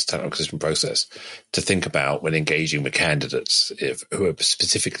process, talent acquisition process, to think about when engaging with candidates who are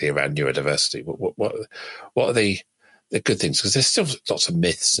specifically around neurodiversity? What are the good things? Because there's still lots of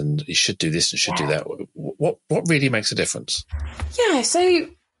myths, and you should do this and should do that. What really makes a difference? Yeah, so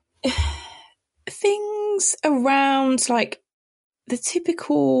things around like the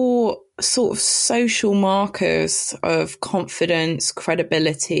typical sort of social markers of confidence,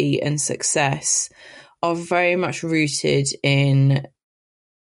 credibility, and success are very much rooted in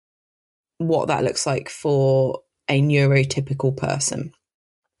what that looks like for a neurotypical person.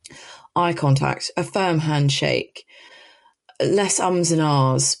 Eye contact, a firm handshake, less ums and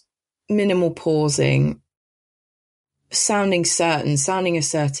ahs, minimal pausing, sounding certain, sounding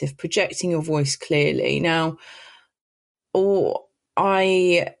assertive, projecting your voice clearly. Now,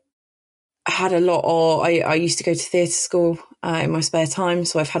 I had a lot of, I used to go to theatre school in my spare time,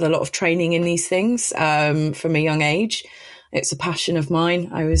 so I've had a lot of training in these things from a young age. It's a passion of mine.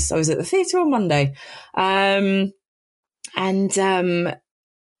 I was at the theatre on Monday.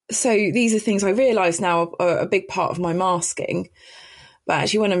 So these are things I realise now are a big part of my masking. But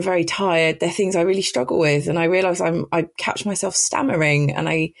actually, when I'm very tired, they're things I really struggle with. And I realise I catch myself stammering, and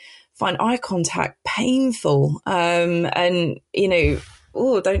I find eye contact painful. Don't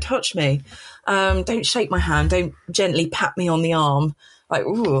touch me. Don't shake my hand. Don't gently pat me on the arm. Like,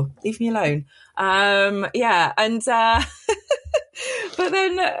 leave me alone. But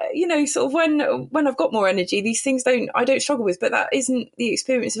then, sort of when I've got more energy, these things I don't struggle with, but that isn't the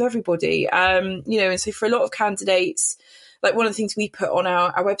experience of everybody. And so for a lot of candidates, like one of the things we put on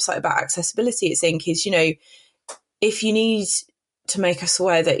our website about accessibility at Zinc is, if you need to make us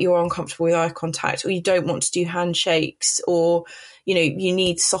aware that you're uncomfortable with eye contact, or you don't want to do handshakes, or, you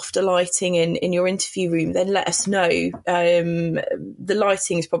need softer lighting in your interview room, then let us know. The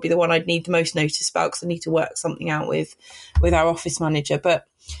lighting is probably the one I'd need the most notice about, because I need to work something out with our office manager. But,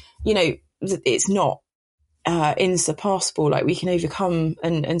 it's not insurpassable. Like, we can overcome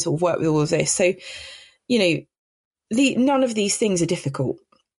and sort of work with all of this. So, none of these things are difficult.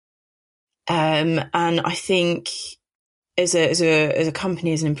 And I think as a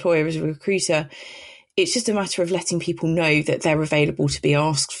company, as an employer, as a recruiter, it's just a matter of letting people know that they're available to be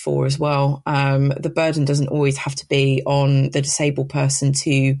asked for as well. The burden doesn't always have to be on the disabled person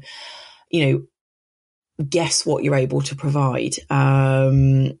to, guess what you're able to provide.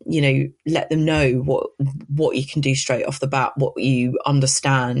 Let them know what you can do straight off the bat, what you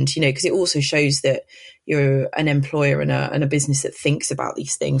understand, because it also shows that you're an employer and a business that thinks about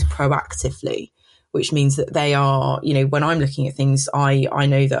these things proactively, which means that they are, when I'm looking at things, I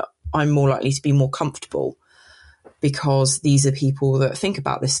know that I'm more likely to be more comfortable because these are people that think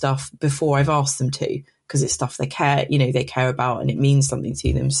about this stuff before I've asked them to, because it's stuff they care about, and it means something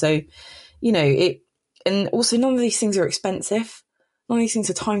to them. So, and also none of these things are expensive. None of these things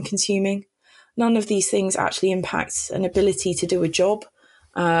are time consuming. None of these things actually impact an ability to do a job.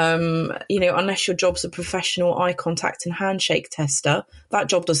 Unless your job's a professional eye contact and handshake tester, that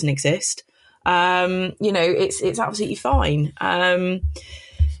job doesn't exist. It's absolutely fine.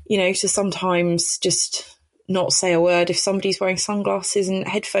 So sometimes just not say a word if somebody's wearing sunglasses and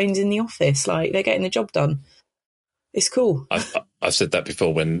headphones in the office, like they're getting the job done. It's cool. I've said that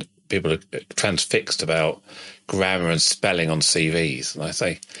before when people are transfixed about grammar and spelling on CVs. And I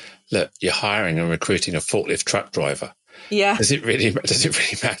say, look, you're hiring and recruiting a forklift truck driver. Yeah. Does it really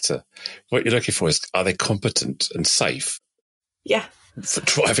matter? What you're looking for is, are they competent and safe? Yeah. for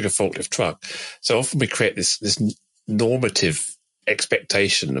driving a forklift truck. So often we create this normative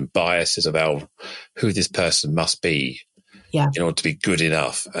expectation and biases about who this person must be in order to be good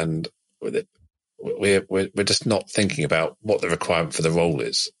enough. And we're just not thinking about what the requirement for the role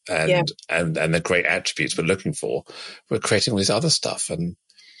is and the great attributes we're looking for. We're creating all this other stuff. And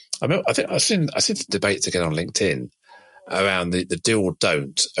I think I've seen the debates again on LinkedIn around the do or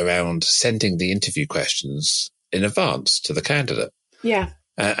don't around sending the interview questions in advance to the candidate. Yeah.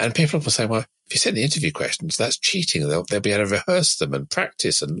 And people will say, well, if you send the interview questions, that's cheating. They'll be able to rehearse them and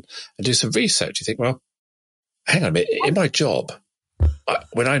practice and do some research. You think, well, hang on a minute. In my job,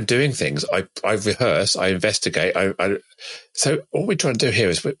 when I'm doing things, I rehearse, I investigate. So all we're trying to do here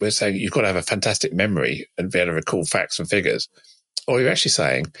is we're saying you've got to have a fantastic memory and be able to recall facts and figures. Or you're actually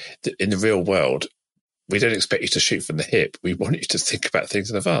saying that in the real world, we don't expect you to shoot from the hip. We want you to think about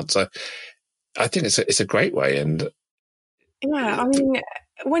things in advance. So I think it's a great way. And yeah, I mean,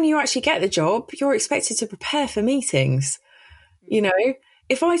 when you actually get the job, you're expected to prepare for meetings. You know,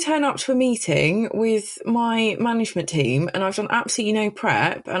 if I turn up to a meeting with my management team and I've done absolutely no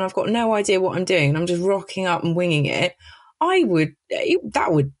prep and I've got no idea what I'm doing and I'm just rocking up and winging it, that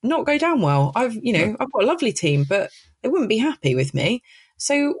would not go down well. I've got a lovely team, but they wouldn't be happy with me.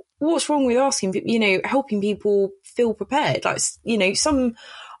 So what's wrong with asking, helping people feel prepared? Like, some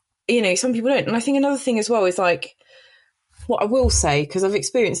people don't. And I think another thing as well is like, what I will say, because I've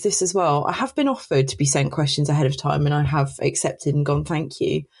experienced this as well, I have been offered to be sent questions ahead of time and I have accepted and gone, thank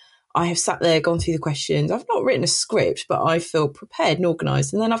you. I have sat there, gone through the questions. I've not written a script, but I feel prepared and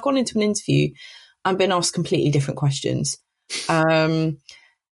organised. And then I've gone into an interview and been asked completely different questions.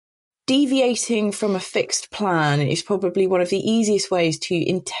 Deviating from a fixed plan is probably one of the easiest ways to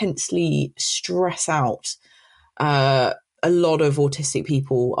intensely stress out a lot of autistic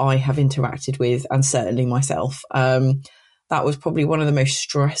people I have interacted with, and certainly myself. That was probably one of the most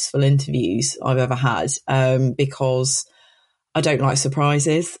stressful interviews I've ever had, because I don't like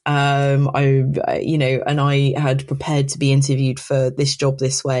surprises. And I had prepared to be interviewed for this job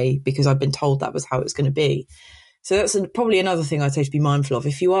this way because I'd been told that was how it was going to be. So that's probably another thing I'd say to be mindful of.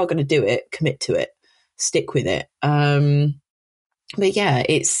 If you are going to do it, commit to it, stick with it. But yeah,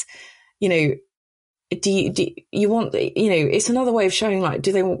 it's, do you want, it's another way of showing, like,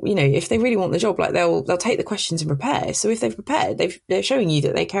 do they, if they really want the job, like they'll take the questions and prepare. So if they've prepared, they're showing you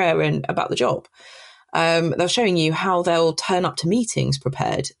that they care about the job. They're showing you how they'll turn up to meetings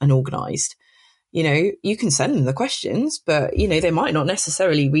prepared and organised. You can send them the questions, but, they might not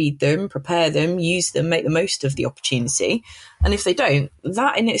necessarily read them, prepare them, use them, make the most of the opportunity. And if they don't,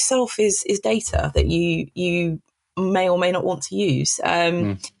 that in itself is data that you may or may not want to use.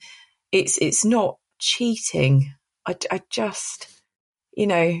 It's not cheating. I just,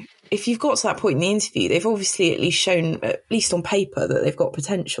 if you've got to that point in the interview, they've obviously at least shown, at least on paper, that they've got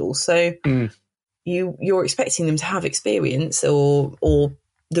potential. So you're expecting them to have experience or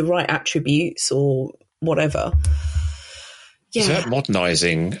the right attributes or whatever. Yeah. It's about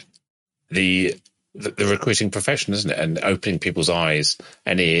modernising the recruiting profession, isn't it? And opening people's eyes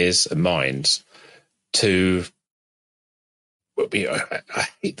and ears and minds to, I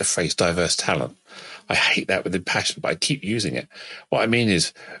hate the phrase diverse talent. I hate that with a passion, but I keep using it. What I mean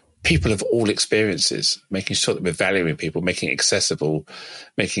is people of all experiences, making sure that we're valuing people, making it accessible,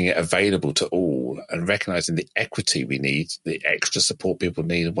 making it available to all, and recognising the equity we need, the extra support people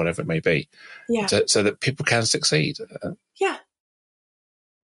need, and whatever it may be, so that people can succeed. Yeah.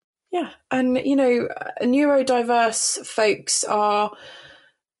 And, neurodiverse folks are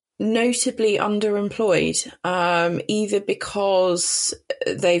notably underemployed, either because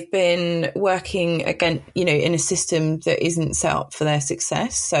they've been working again, in a system that isn't set up for their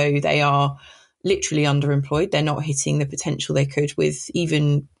success. So they are literally underemployed. They're not hitting the potential they could with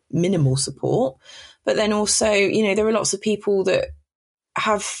even minimal support. But then also, there are lots of people that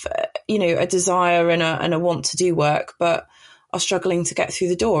have, a desire and a want to do work, but are struggling to get through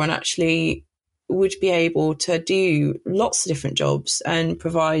the door and actually would be able to do lots of different jobs and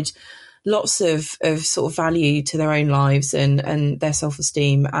provide lots of sort of value to their own lives and their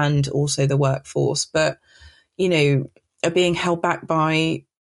self-esteem and also the workforce, but, are being held back by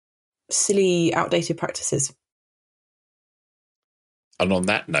silly, outdated practices. And on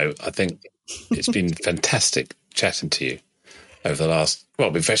that note, I think it's been fantastic chatting to you over the last,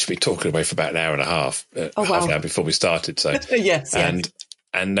 we've actually been talking away for about an hour and a half, half an hour before we started. So yes.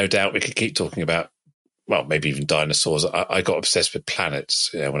 And no doubt we could keep talking about, maybe even dinosaurs. I got obsessed with planets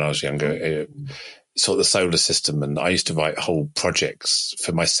when I was younger, sort of the solar system. And I used to write whole projects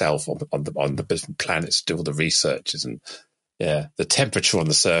for myself on the different planets, do all the researches. And the temperature on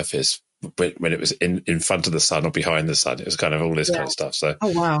the surface when it was in front of the sun or behind the sun. It was kind of all this kind of stuff. So,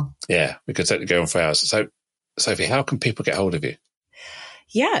 oh, wow. Yeah, we could certainly go on for hours. So, Sophie, how can people get hold of you?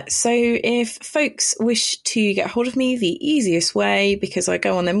 Yeah, so if folks wish to get hold of me, the easiest way, because I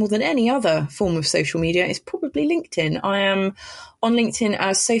go on there more than any other form of social media, is probably LinkedIn. I am on LinkedIn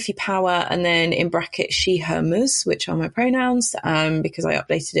as Sophie Power, and then in brackets she, her, ms, which are my pronouns, because I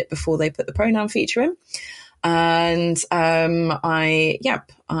updated it before they put the pronoun feature in. And I'm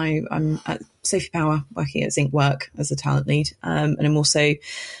at Sophie Power, working at Zinc Work as a talent lead, and I'm also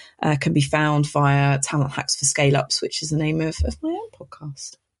can be found via Talent Hacks for Scale-Ups, which is the name of my own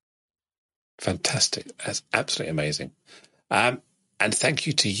podcast. Fantastic. That's absolutely amazing. And thank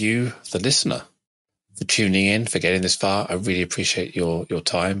you to you, the listener, for tuning in, for getting this far. I really appreciate your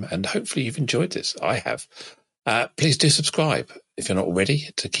time, and hopefully you've enjoyed this. I have. Please do subscribe if you're not already,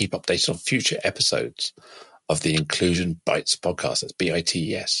 to keep updated on future episodes of the Inclusion Bites podcast. That's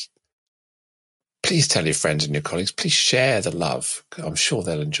BITES. Please tell your friends and your colleagues. Please share the love. I'm sure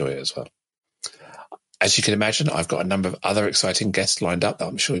they'll enjoy it as well. As you can imagine, I've got a number of other exciting guests lined up that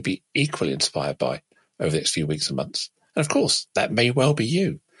I'm sure you'll be equally inspired by over the next few weeks and months. And of course, that may well be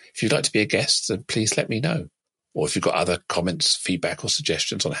you. If you'd like to be a guest, then please let me know. Or if you've got other comments, feedback, or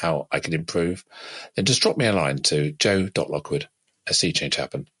suggestions on how I can improve, then just drop me a line to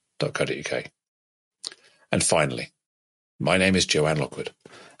joe.lockwood@seechangehappen.co.uk. And finally, my name is Joanne Lockwood,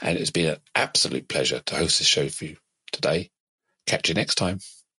 and it's been an absolute pleasure to host this show for you today. Catch you next time.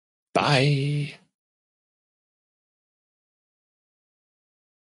 Bye.